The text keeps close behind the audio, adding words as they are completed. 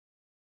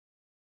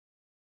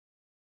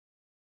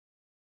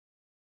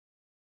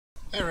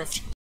Hey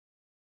Rift.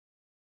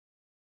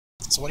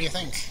 So what do you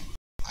think?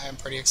 I am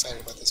pretty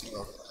excited about this new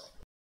overlay.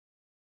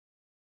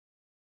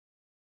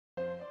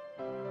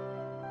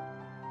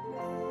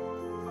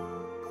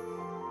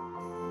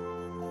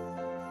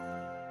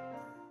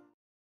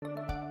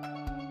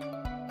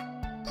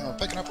 And we're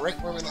picking up right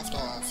where we left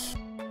off.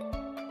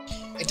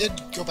 I did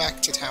go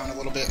back to town a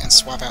little bit and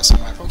swap out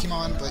some of my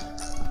Pokemon, but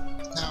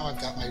now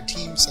I've got my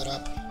team set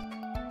up,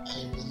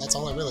 and that's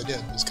all I really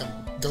did, was go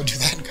do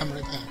that and come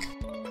right back.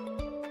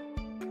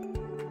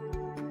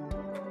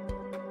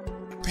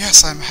 But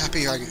yes, I'm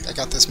happy I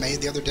got this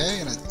made the other day,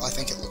 and I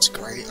think it looks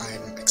great.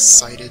 I'm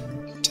excited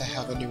to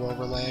have a new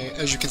overlay.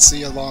 As you can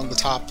see along the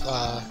top,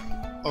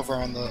 over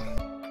on the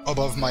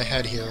above my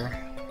head here,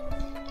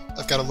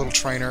 I've got a little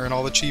trainer and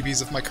all the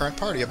chibis of my current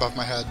party above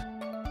my head.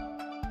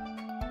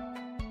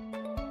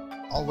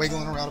 All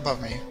wiggling around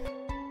above me.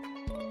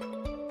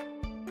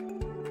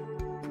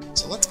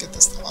 So let's get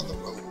this thing on the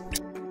road.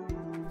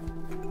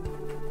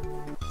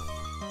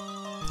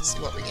 See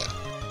what we get.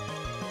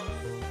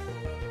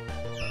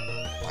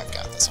 I've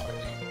got this already.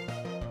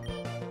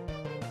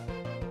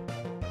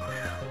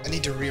 I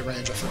need to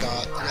rearrange, I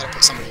forgot. I gotta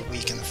put somebody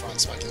weak in the front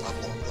so I can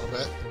level them a little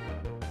bit.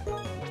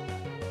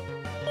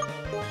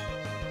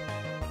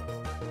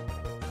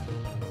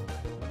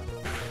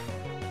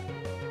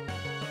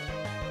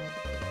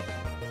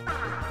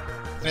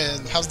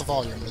 And how's the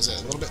volume? Is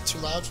it a little bit too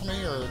loud for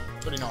me, or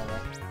pretty normal?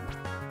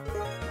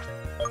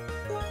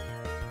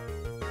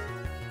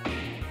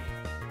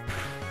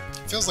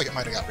 Feels like it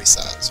might have got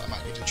reset, so I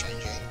might need to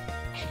change it.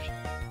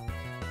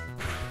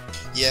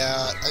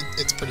 Yeah,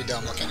 it's pretty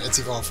dumb looking. Its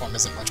evolved form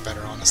isn't much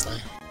better,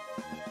 honestly.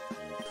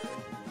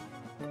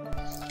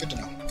 Good to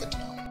know, good to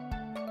know.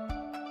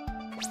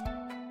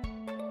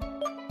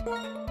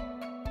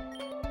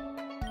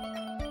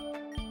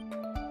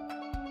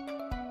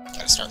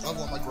 Gotta start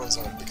leveling my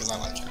Grozard because I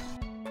like him.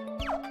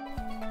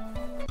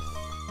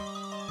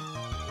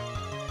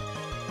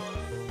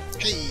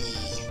 Hey!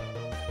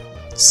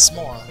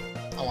 Smore.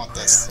 I want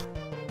this.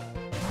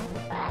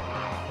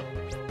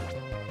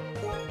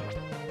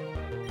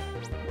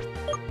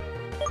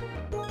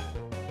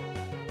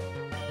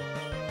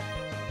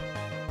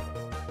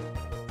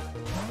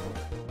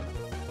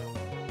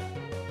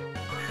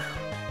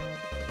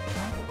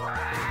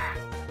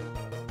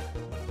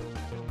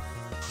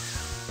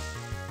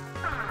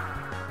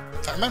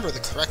 If I remember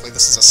correctly,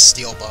 this is a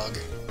steel bug,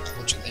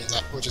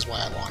 which is why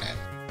I want it.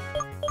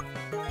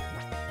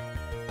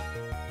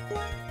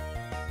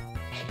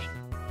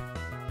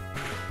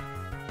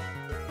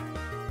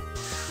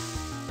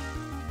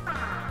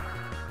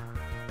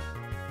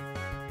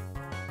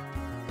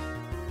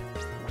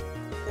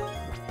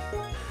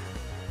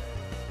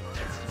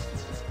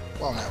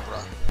 Well, no, bro.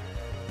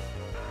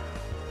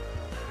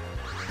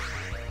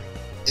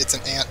 It's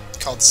an ant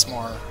called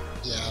Smore.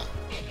 Yeah.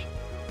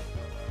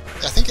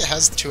 I think it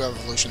has 2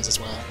 evolutions as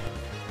well.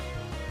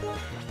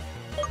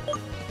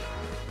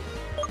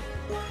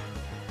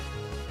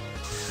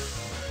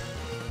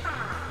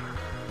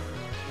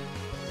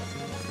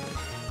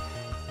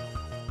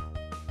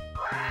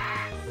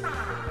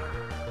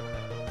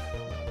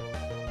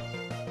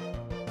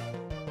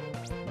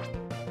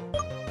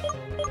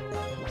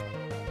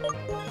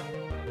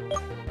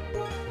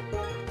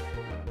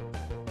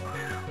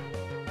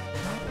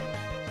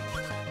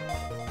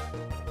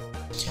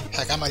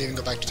 Heck, I might even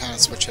go back to town and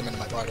switch him into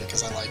my party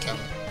because I like him.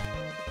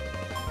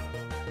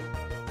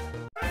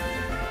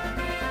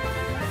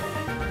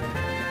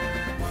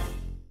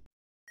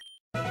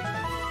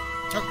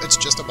 Oh, it's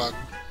just a bug.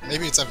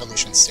 Maybe it's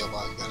Evolution Steel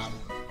Bug that I'm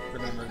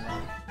remembering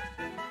wrong.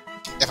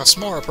 If a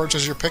Smore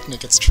approaches your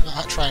picnic, it's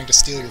not trying to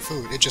steal your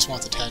food, it just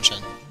wants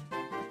attention.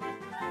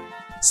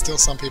 Still,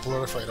 some people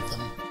are afraid of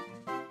them.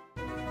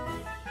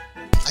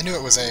 I knew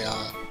it was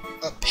a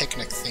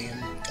picnic theme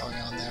going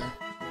on there.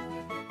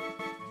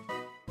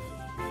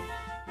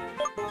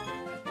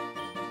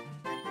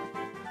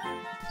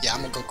 Yeah,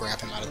 I'm gonna go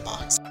grab him out of the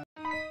box.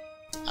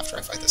 After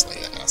I fight this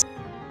lady, I guess.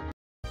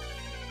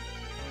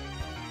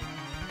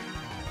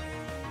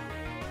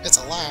 It's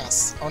a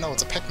lass! Oh no,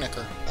 it's a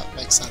picnicker. That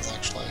makes sense,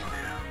 actually.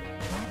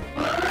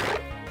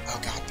 Oh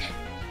god,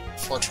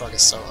 Fortrug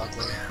is so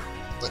ugly.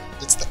 But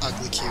it's the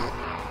ugly cute.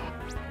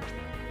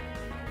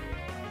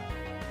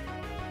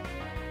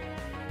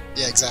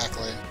 Yeah,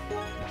 exactly.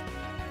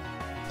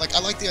 Like, I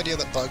like the idea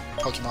that bug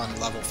Pokemon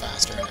level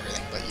faster and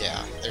everything, but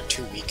yeah, they're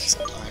too weak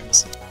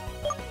sometimes.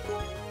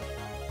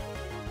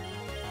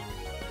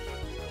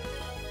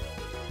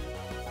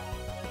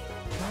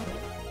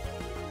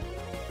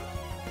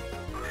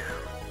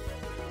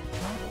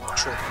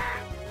 True.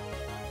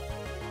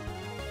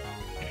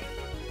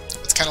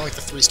 It's kind of like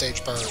the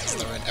 3-stage birds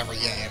that are in every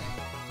game.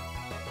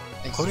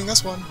 Including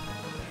this one.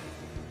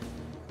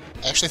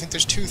 I actually think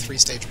there's 2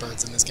 3-stage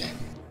birds in this game.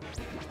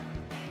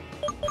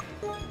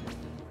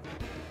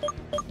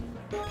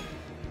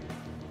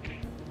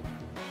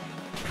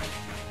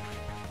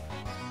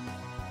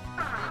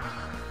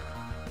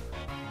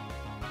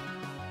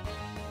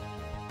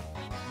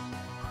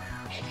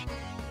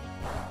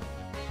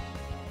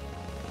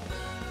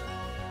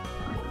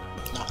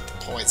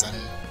 poison.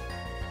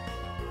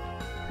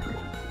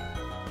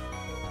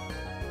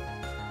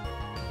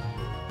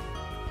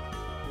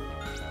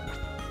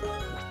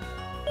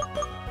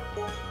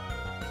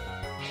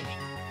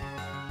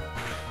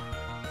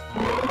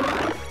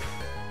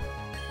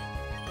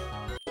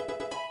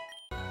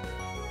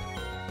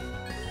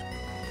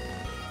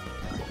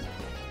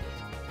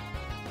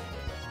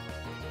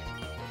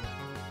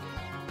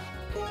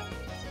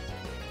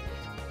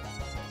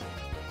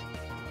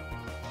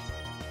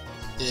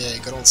 Yeah,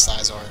 good old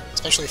Sizor.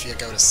 Especially if you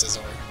go to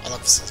Scizor. I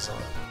love Scizor.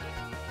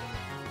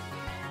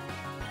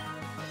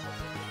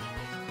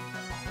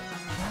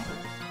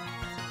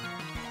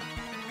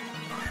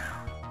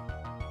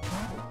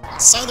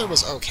 Scyther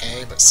was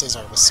okay, but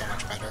Scizor was so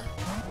much better.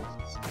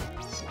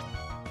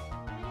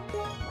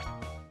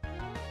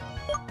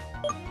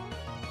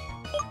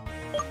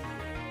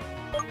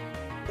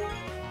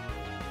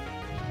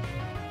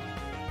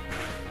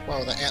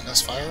 Whoa, the ant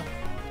knows fire?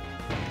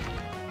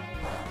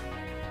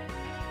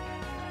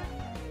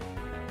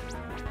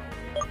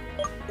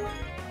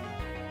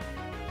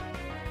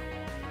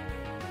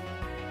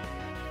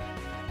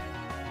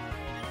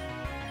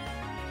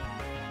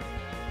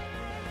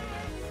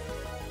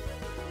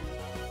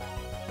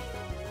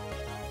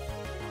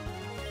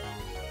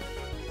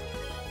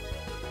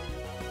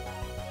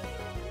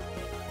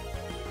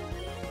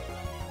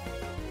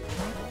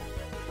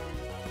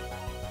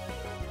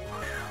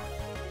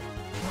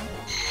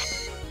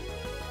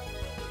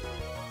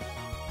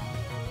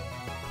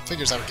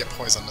 Figures I would get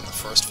poisoned in the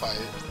first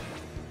fight.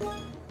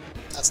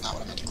 That's not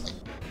what I meant to click.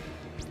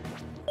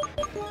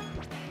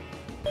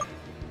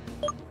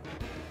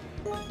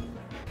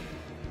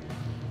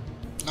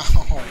 No!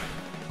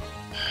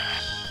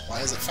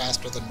 Why is it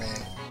faster than me?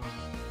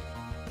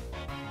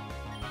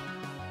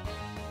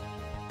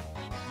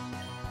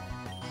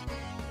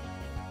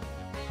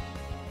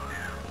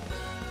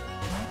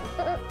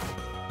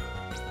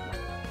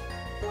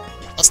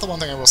 That's the one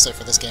thing I will say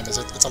for this game, is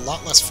it's a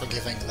lot less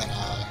forgiving than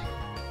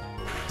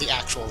the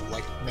actual,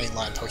 like,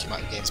 mainline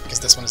Pokemon games, because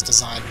this one is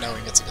designed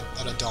knowing it's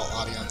an adult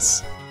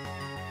audience.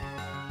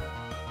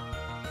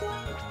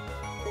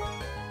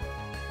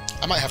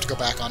 I might have to go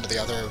back onto the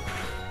other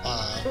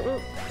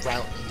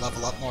route and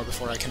level up more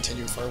before I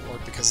continue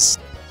forward, because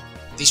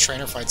these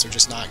trainer fights are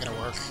just not going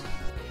to work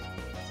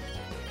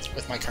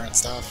with my current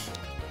stuff.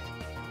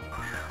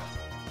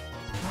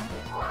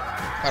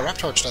 My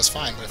Reptorch does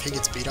fine, but if he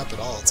gets beat up at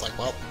all, it's like,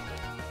 well,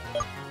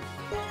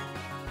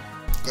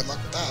 good luck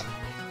with that.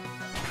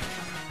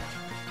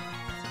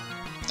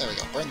 There we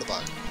go, burn the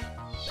bug.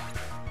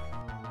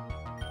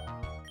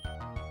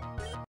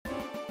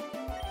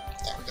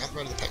 There, we got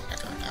rid of the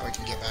picnicker. Now we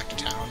can get back to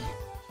town.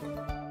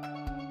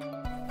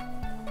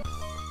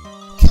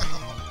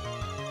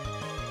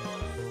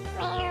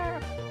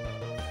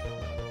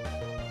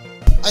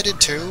 I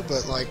did too,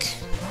 but like,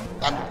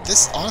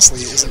 this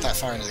honestly isn't that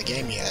far into the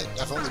game yet.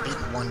 I've only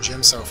beaten one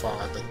gym so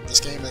far, but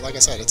this game, like I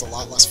said, it's a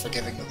lot less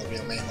forgiving than the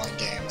real mainline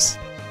games.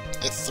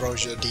 It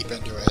throws you deep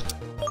into it.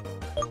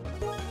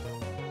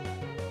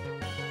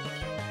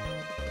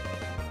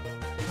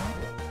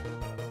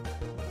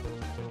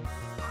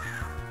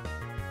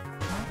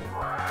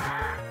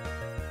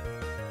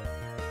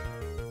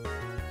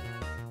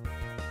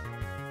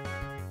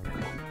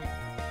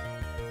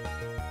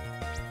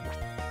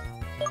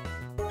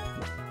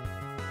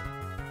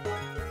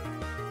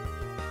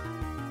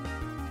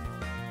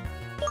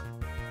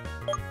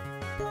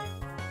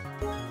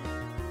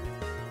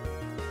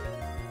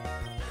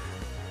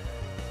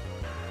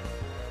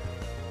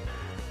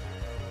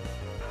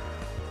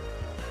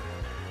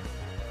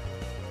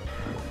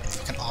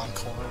 Fucking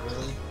encore,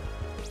 really?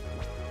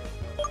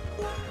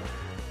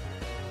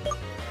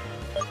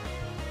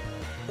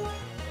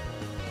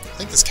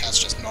 I think this cat's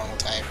just normal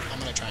type. I'm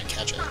gonna try and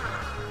catch it.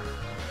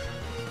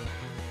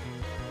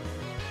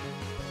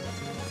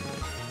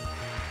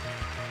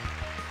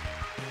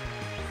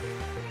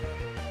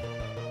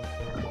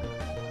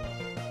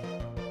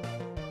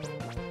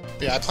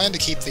 But yeah, I plan to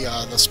keep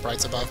the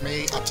sprites above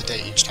me up to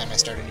date each time I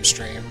start a new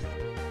stream.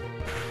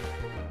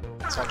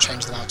 So I'll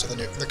change them out to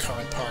the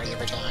current party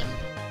every time.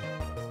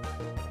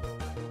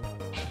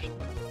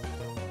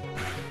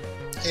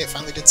 Hey, it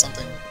finally did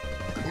something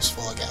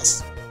useful, I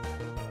guess.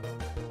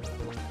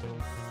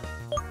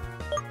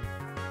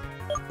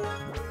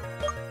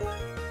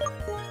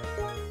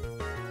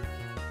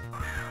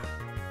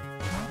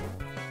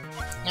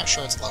 Not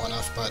sure it's low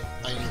enough, but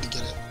I need to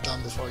get it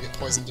done before I get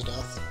poisoned to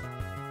death.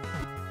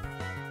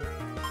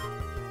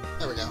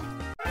 There we go.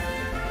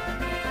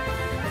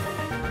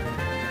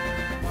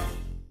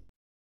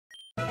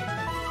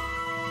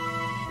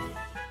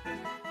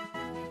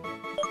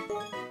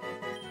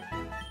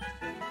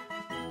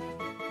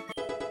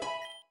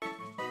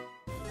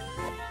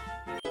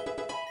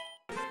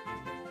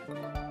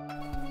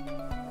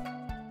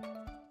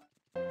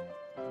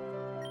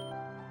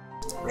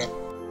 Rip.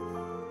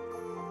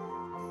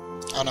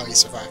 Oh no, he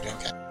survived,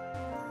 okay.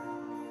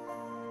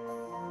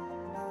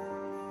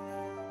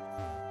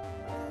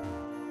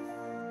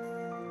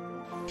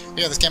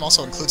 Yeah, this game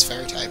also includes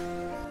Fairy type.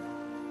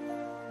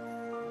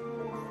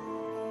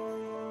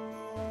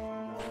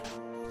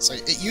 So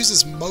it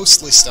uses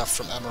mostly stuff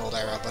from Emerald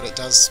Era, but it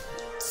does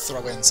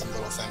throw in some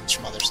little things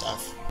from other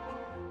stuff.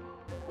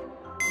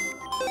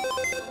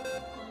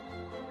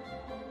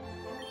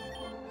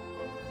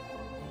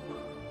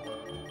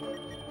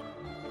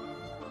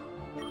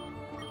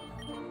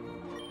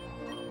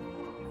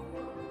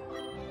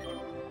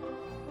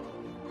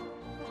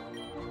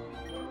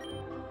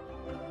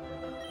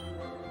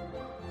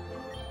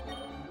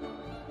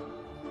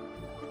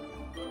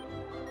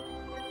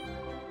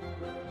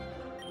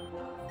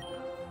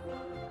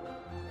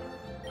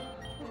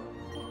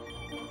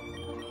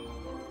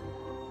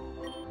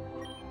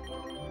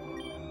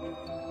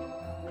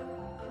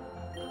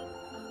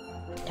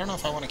 I don't know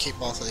if I want to keep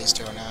both of these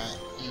two or not.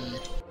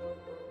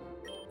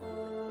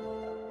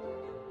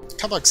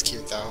 Cubug's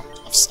cute though.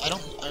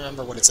 I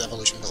remember what its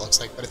evolution looks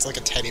like, but it's like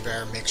a teddy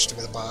bear mixed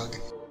with a bug.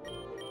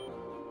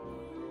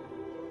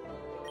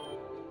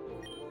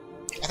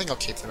 I think I'll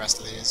keep the rest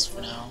of these for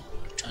now.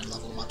 Try and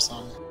level them up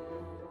some.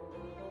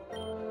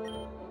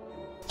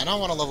 I know I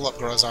want to level up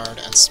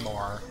Grozard and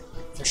Smore,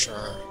 for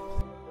sure.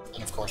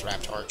 And of course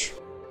Raptorch.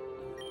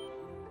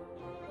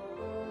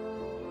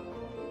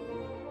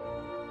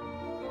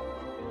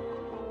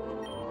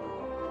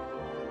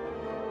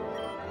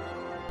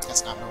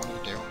 That's not what I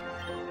wanted to do.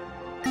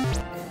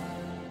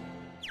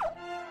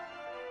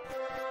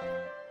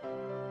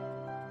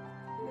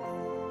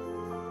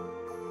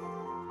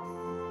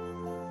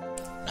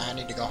 Now I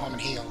need to go home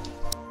and heal.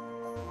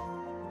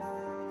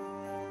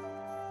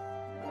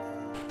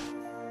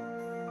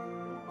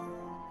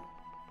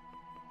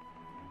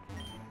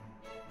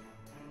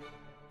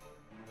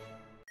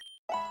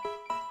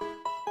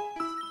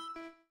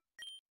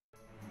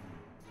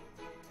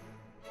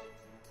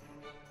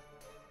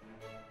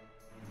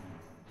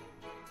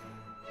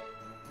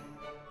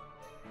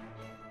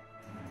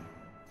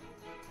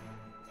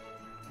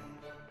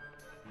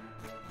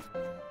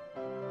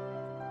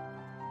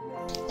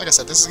 Like I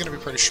said, this is going to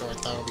be pretty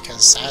short though,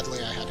 because sadly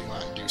I had to go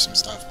out and do some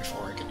stuff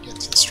before I could get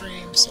to the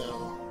stream,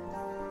 so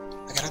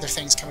I got other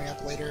things coming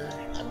up later.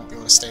 I won't be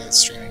able to stay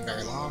streaming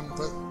very long,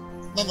 but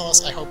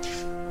nonetheless,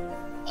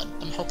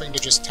 I'm hoping to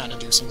just kind of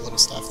do some little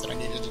stuff that I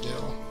needed to do.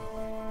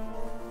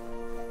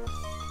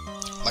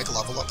 Like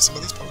level up some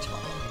of these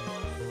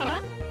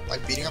Pokemon.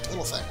 Like beating up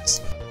little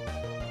things.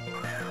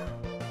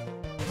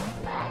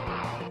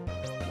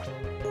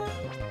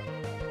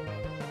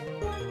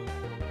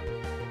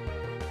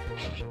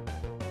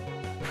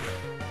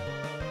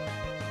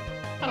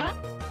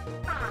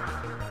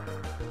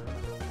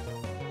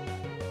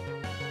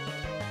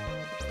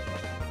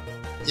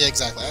 Yeah,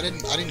 exactly. I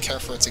didn't care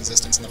for its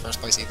existence in the first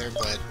place either,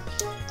 but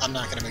I'm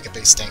not gonna make a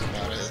big stink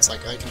about it. It's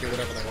like they can do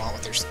whatever they want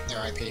with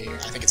their IP.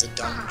 I think it's a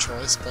dumb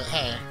choice, but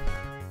hey.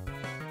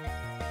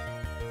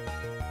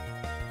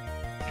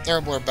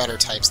 There were better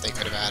types they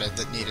could have added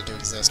that needed to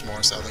exist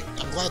more, so like,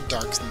 I'm glad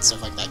Darks and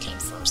stuff like that came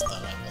first, though,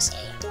 I will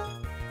say.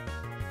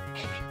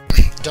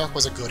 Dark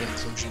was a good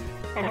inclusion.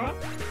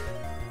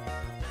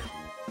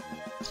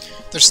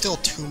 There's still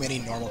too many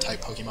normal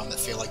type Pokemon that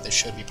feel like they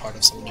should be part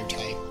of some new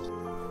type.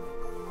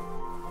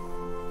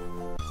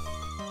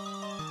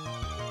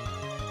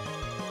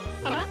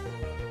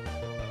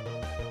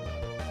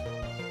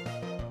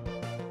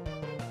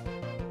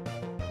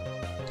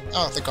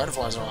 Oh, the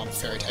Gardevoirs are on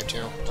Fairy type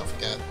too, don't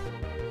forget.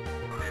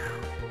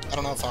 I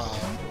don't know if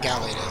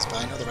Gallade is, but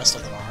I know the rest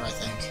of them are, I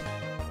think.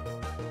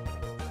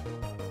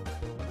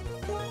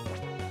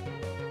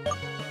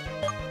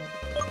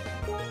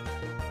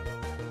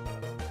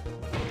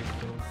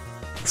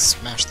 Let's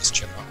smash this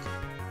Chipmunk.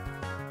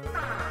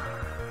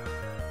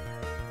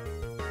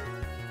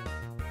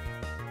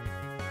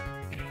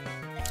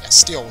 Yeah,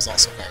 Steel was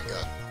also very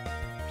good.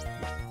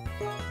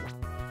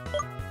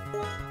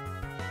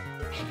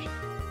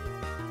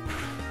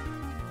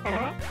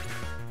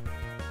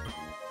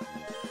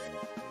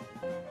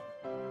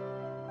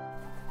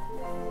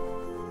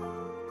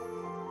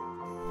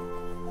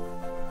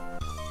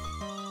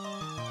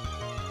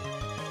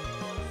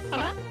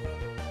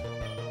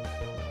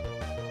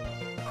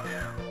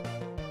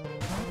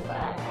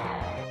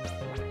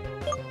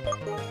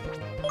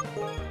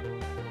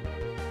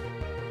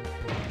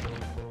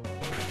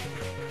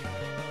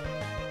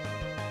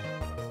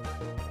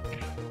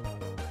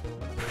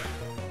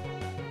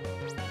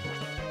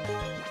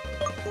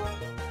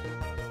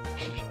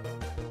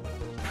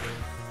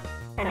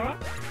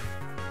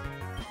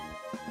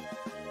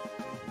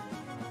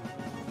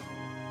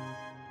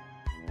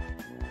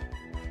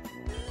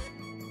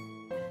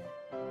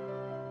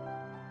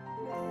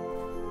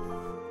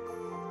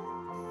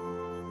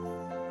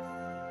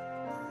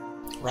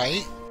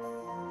 Right?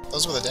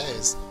 Those were the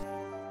days.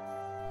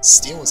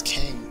 Steel was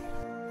king.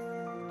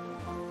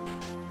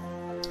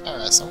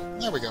 Alright, so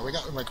there we go. We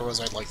got my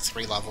Grozard like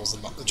 3 levels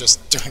of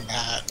just doing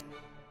that.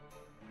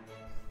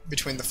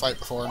 Between the fight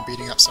before and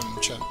beating up some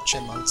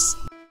Chipmunks.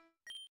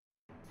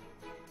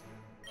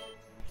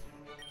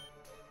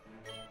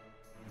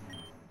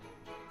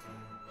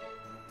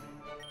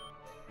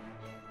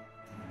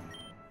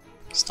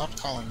 Stop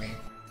calling me.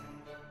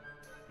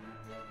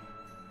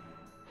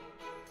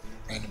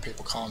 Random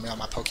people calling me on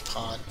my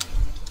Pokepod.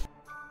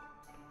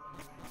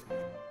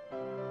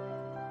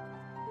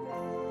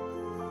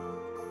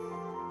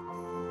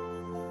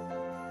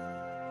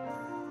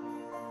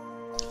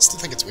 I still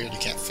think it's weird you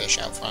can't fish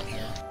out front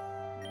here.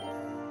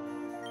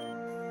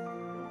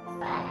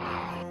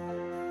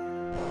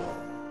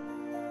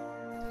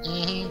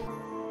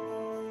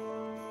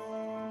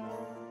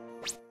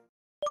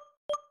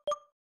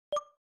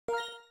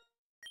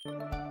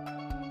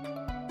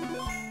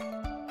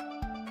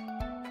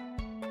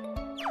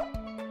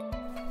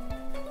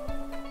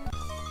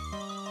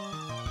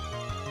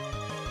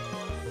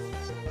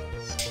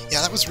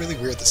 Yeah, that was really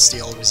weird, the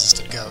steel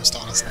resisted Ghost,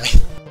 honestly.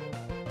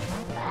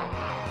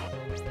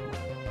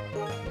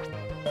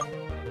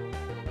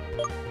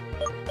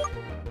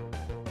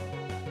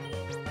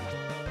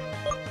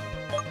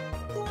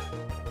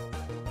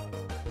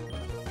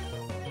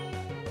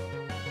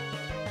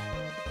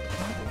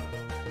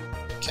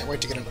 Can't wait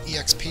to get an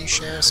EXP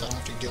share so I don't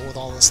have to deal with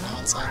all this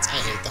nonsense. I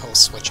hate the whole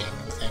switching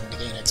thing to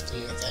gain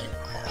XP and thing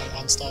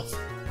on stuff.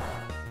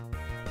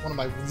 One of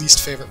my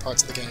least favorite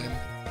parts of the game.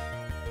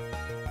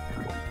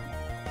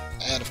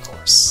 And of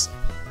course,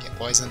 get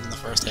poisoned in the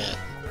first hit.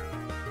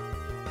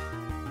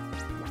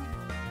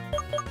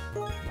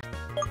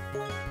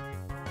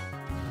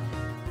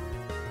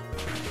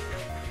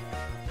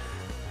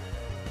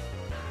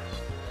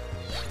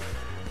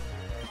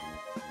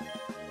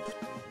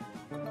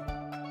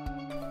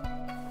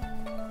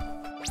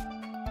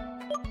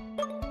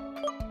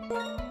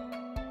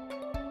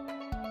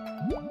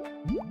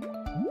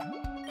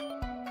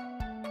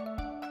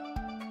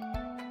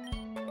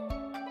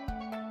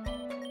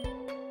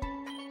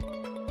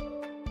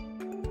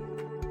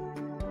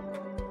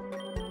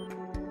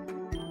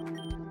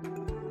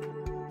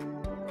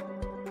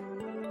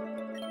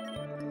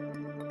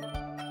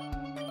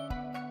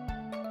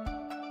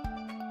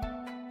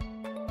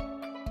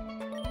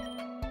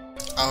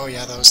 Oh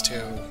yeah, those two.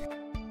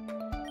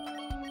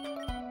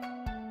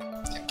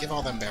 Yeah, give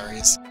all them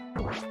berries.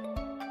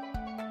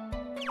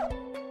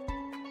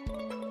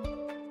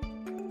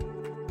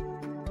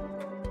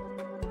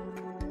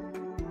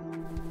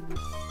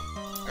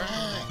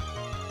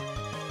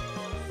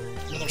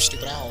 Another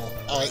stupid owl.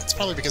 Oh, it's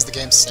probably because the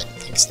game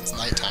thinks it's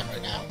nighttime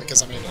right now,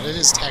 because I mean, it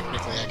is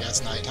technically, I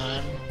guess,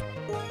 nighttime.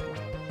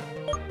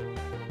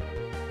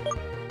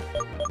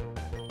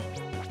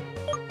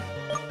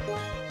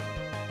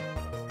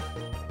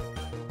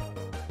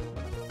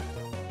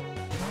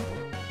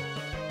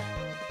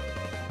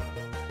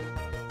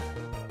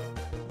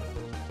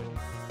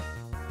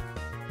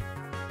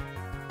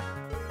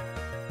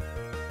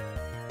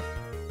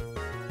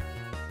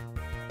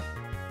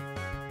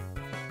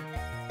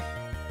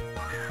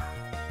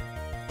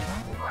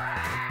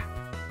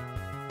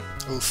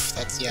 Oof,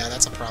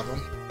 that's a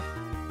problem.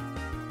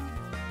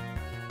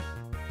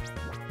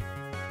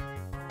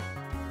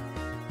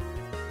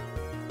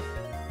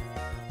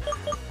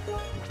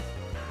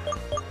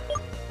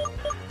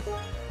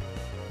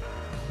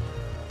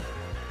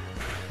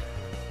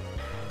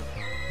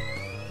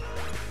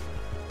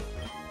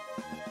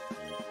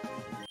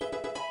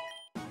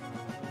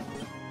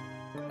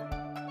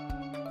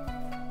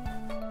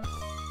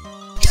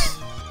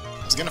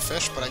 I was gonna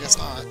fish, but I guess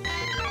not.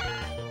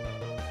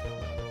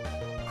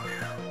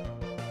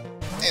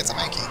 Hey, it's a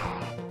Mankey.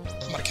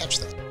 I'm gonna catch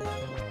this.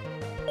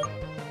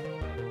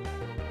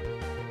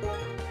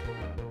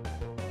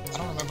 I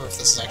don't remember if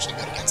this is actually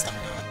good against them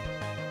or not.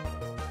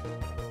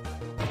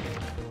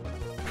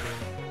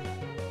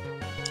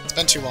 It's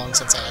been too long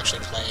since I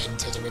actually played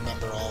to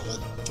remember all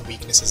the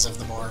weaknesses of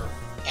the more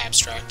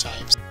abstract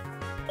types.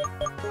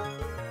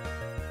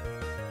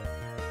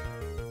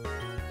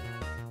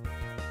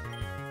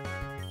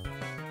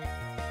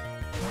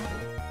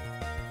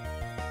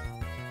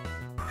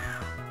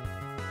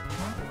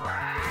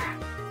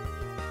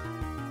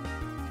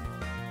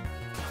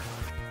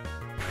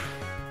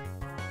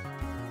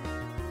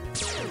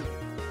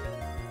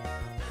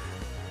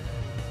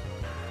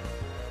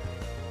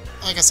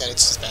 Like I said,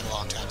 it's just been a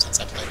long time since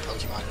I played a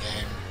Pokemon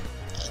game.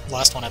 The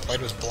last one I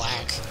played was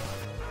Black.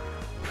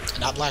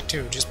 Not Black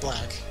 2, just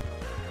Black.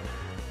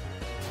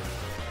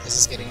 This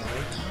is getting old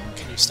now.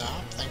 Can you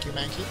stop? Thank you,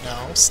 Mankey.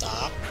 No,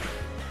 stop.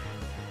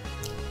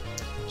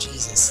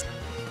 Jesus.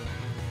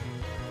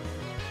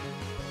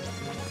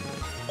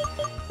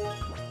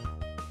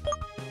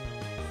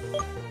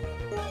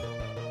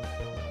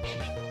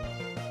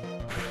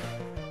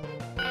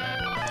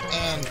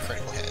 And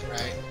critical hit,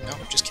 right?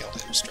 Nope, just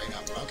killed him straight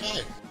up.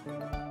 Okay.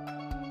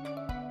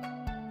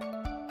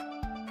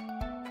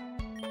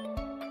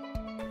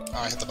 Oh,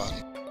 I hit the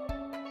button.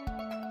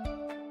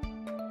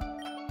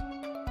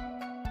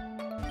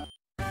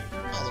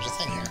 Oh, there's a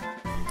thing here.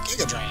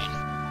 Giga Drain!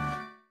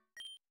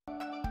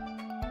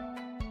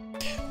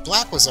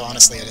 Black was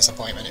honestly a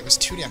disappointment. It was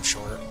too damn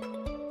short.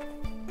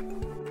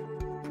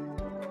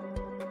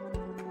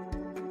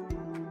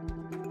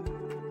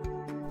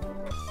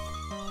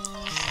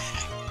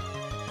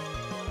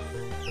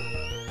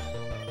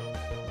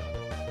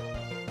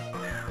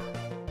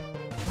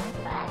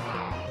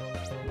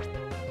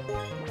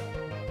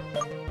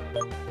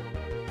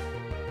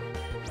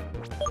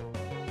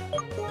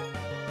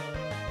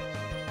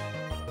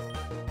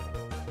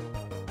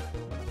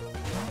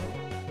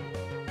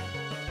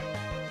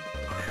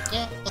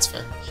 That's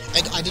fair.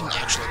 I didn't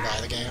actually buy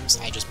the games,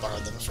 I just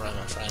borrowed them from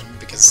a friend,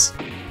 because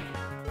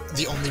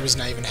the only reason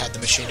I even had the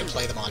machine to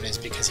play them on is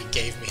because he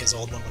gave me his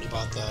old one when he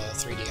bought the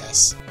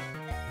 3DS.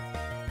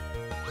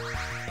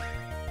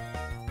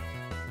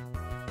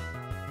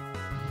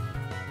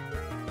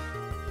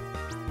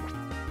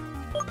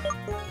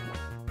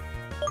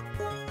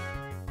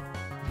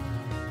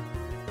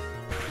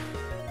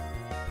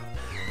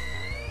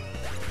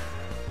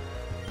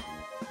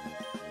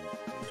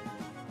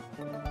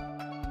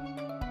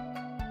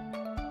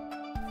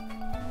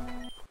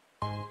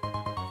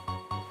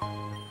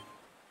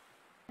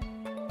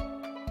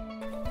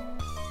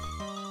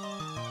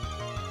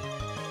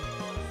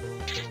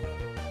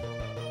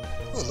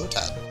 Ooh,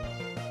 Lotad.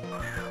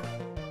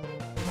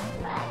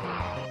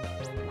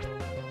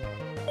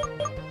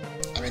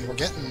 I mean, we're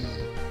getting...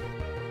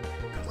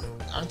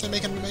 Aren't they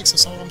making remakes of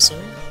some of them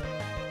soon?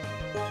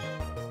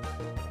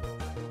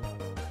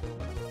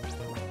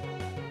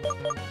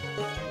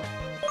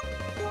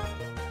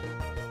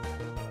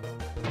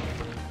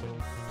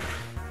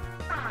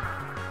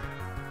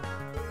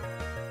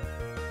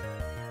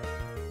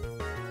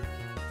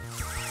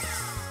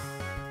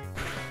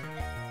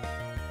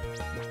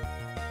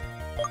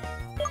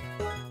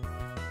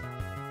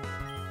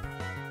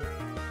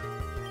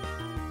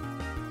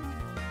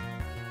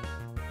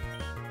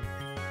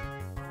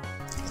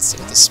 Let's see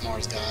what the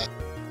Smores got.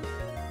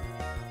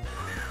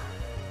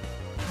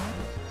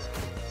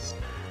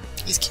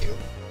 He's cute.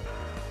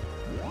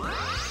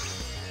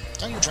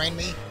 Don't you drain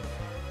me?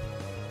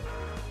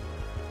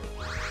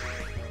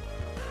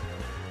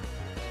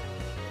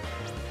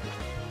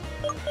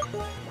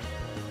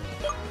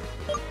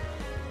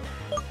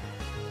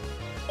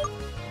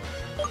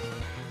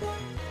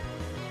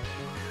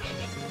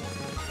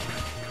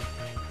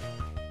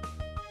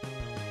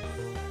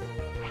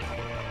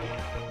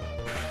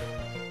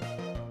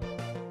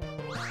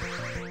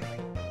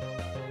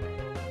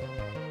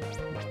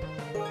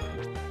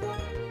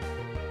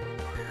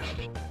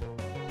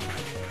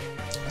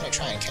 I'm gonna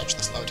try and catch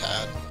this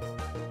Lotad.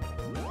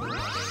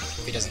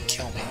 If he doesn't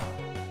kill me.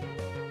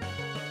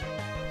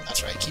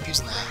 That's right, keep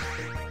using that.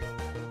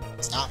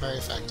 It's not very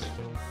effective.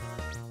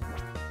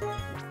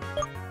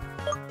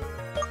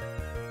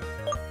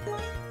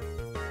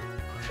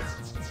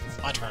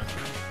 My turn.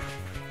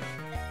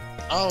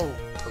 Oh,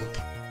 poop.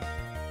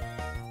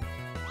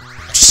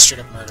 I just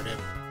straight up murdered him.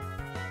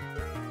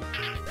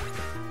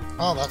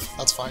 Oh,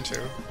 that's fine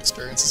too.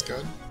 Experience is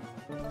good.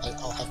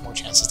 I'll have more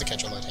chances to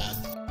catch a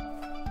Lotad.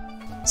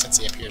 Since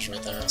he appears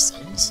right there, it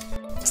seems.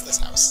 What's this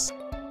house?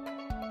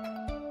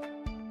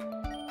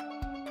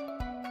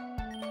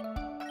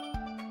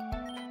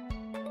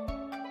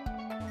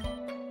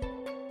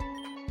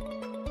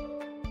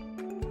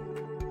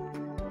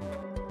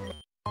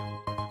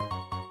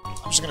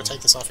 I'm just gonna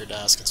take this off your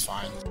desk, it's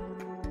fine.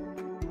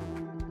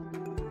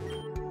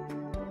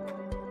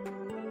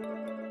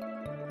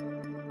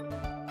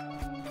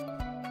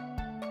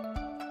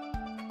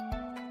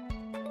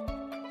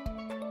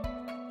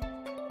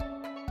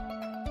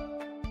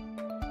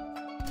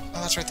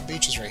 Oh, that's right, the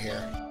beach is right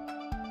here.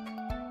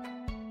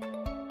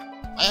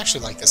 I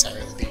actually like this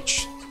area of the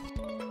beach.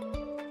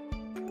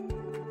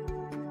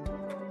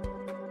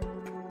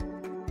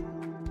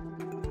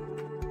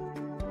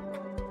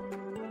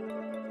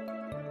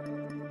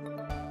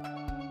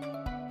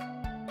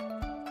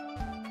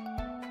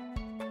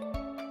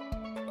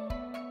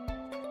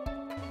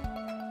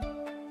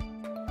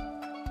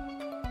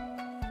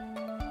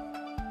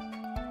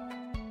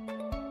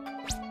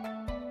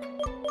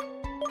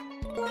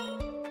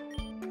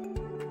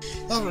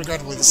 Well,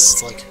 regrettably,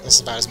 this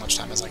is about as much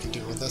time as I can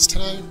do with this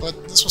today,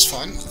 but this was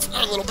fun. For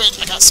a little bit,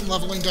 I got some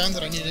leveling done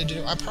that I needed to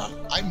do.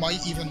 I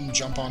might even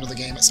jump onto the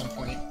game at some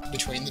point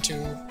between the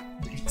two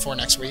for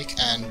next week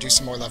and do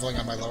some more leveling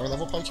on my lower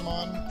level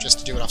Pokemon, just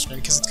to do it off screen,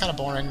 because it's kind of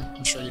boring.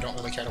 I'm sure you don't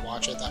really care to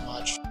watch it that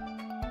much.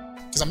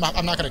 Because I'm not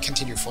going to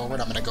continue forward,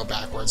 I'm going to go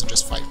backwards and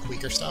just fight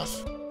weaker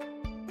stuff.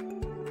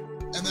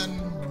 And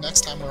then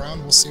next time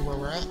around, we'll see where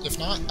we're at. If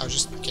not, I'll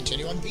just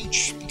continue on the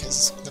beach,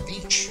 because the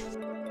beach.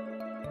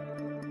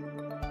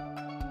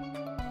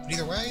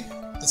 Either way,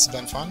 this has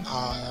been fun.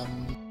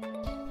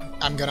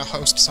 I'm gonna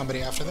host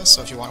somebody after this,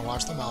 so if you want to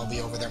watch them, I'll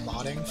be over there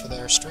modding for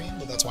their stream,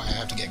 but that's why I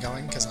have to get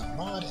going, because I'm a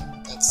mod,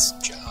 and that's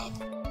job.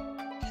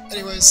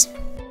 Anyways,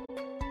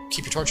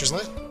 keep your torches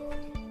lit,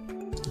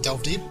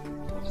 delve deep,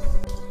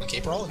 and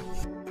keep rolling.